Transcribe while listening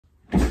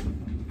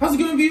How's it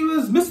going,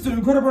 viewers? Mr.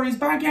 Incredi-Brony is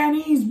back and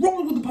he's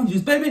rolling with the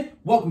punches, baby.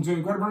 Welcome to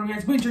Incredi-Brony,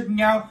 guys. We're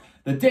checking out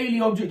the Daily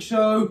Object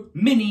Show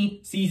Mini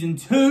Season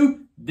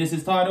 2. This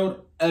is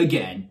titled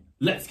Again.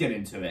 Let's get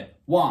into it.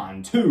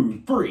 1,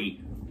 2,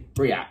 3.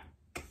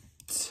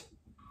 React.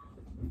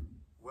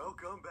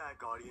 Welcome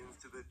back, audience,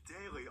 to the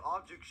Daily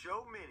Object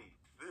Show Mini.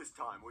 This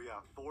time we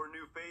have 4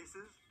 new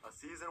faces, a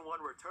Season 1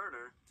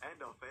 returner, and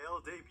a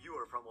failed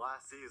debuter from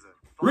last season.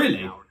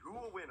 Really? Find out who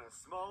will win a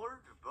smaller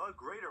but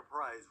greater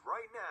prize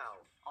right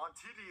now on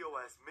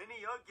TDOS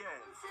Mini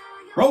Again.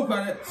 Roll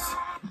credits.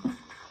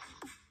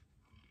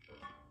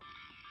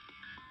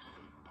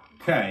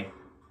 Okay.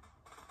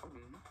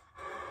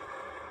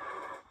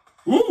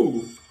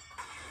 Ooh.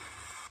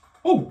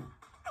 Oh.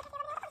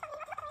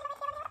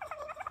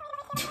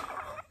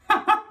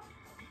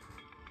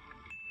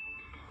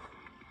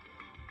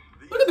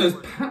 Look at those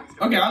pants.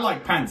 Okay, I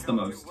like pants the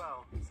most.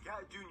 Well,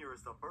 Scat Jr.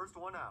 is the first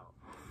one out.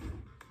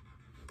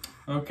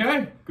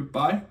 Okay,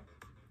 goodbye.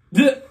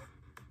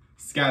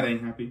 Scat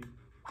ain't happy.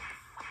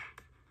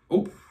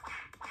 Oh.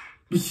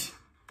 These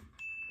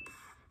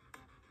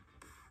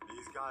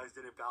guys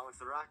didn't balance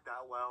their act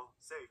that well.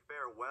 Say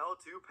farewell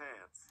to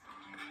pants.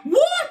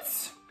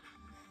 What?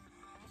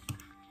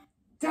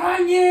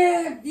 Dang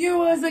it,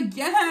 viewers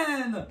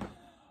again.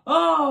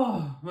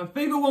 Oh, my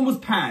favorite one was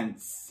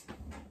pants.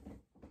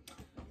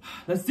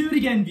 Let's do it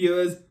again,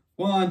 viewers.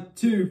 1,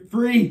 2,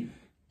 3.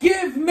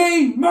 Give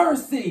me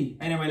mercy.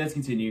 Anyway, let's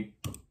continue.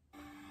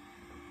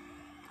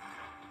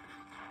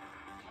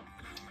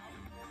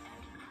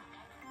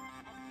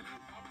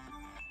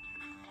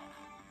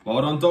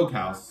 Well done,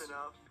 Doghouse. That's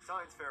enough.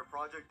 Science fair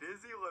project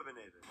is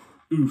eliminated.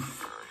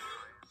 Oof.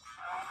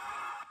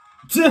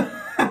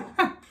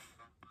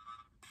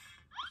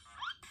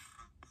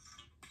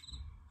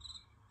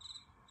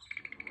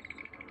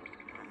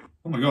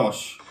 Oh my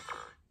gosh.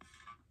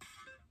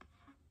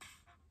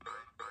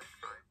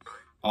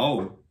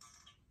 Oh.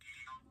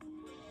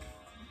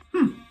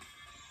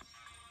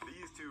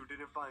 These two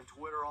didn't find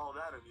Twitter all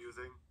that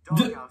amusing.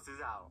 Doghouse is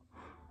out.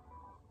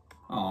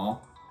 Aw.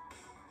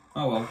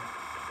 Oh well.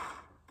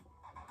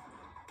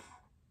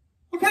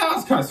 Okay, that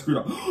was kind of screwed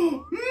up.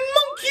 Monkey!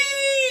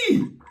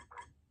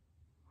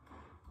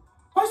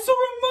 I saw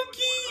a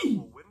monkey!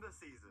 Will win the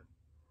season.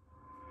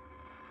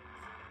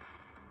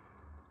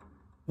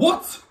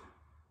 What?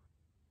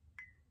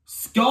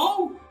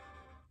 Skull?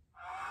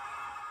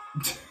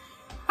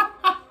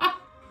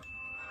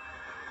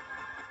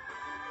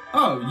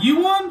 Oh,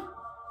 you won?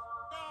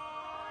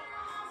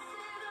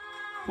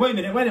 Wait a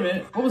minute, wait a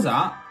minute. What was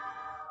that?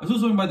 I saw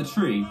something by the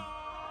tree.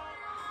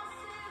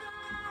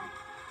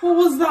 What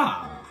was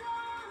that?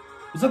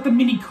 Was that the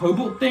mini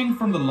cobalt thing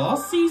from the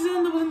last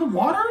season that was in the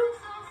water?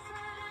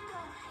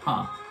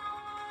 Huh.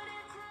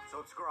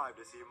 Subscribe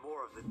to see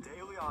more of the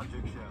Daily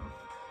Object Show.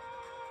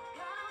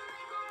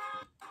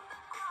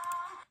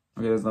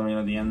 Okay, there's nothing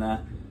at the end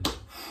there.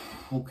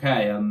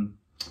 Okay,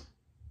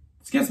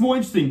 this gets more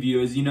interesting,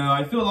 viewers. You know,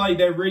 I feel like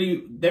there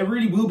really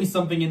will be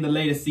something in the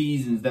later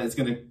seasons that's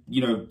gonna,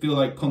 you know, feel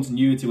like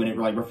continuity when it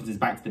like references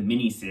back to the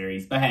mini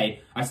series. But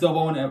hey, I still have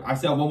one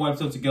more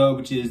episode to go,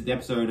 which is the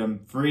episode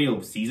 3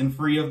 or season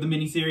 3 of the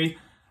mini series.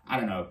 I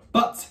don't know,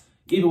 but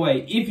either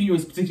way, if you enjoyed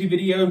this particular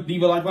video,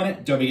 leave a like on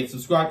it. Don't forget to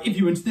subscribe if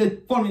you're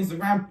interested. Follow me on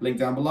Instagram, link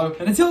down below.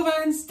 And until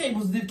then, stay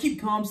positive,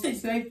 keep calm, stay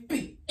safe,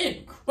 be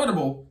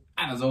incredible,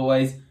 and as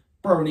always,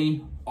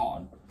 Brony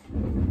on.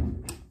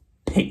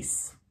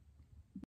 Peace.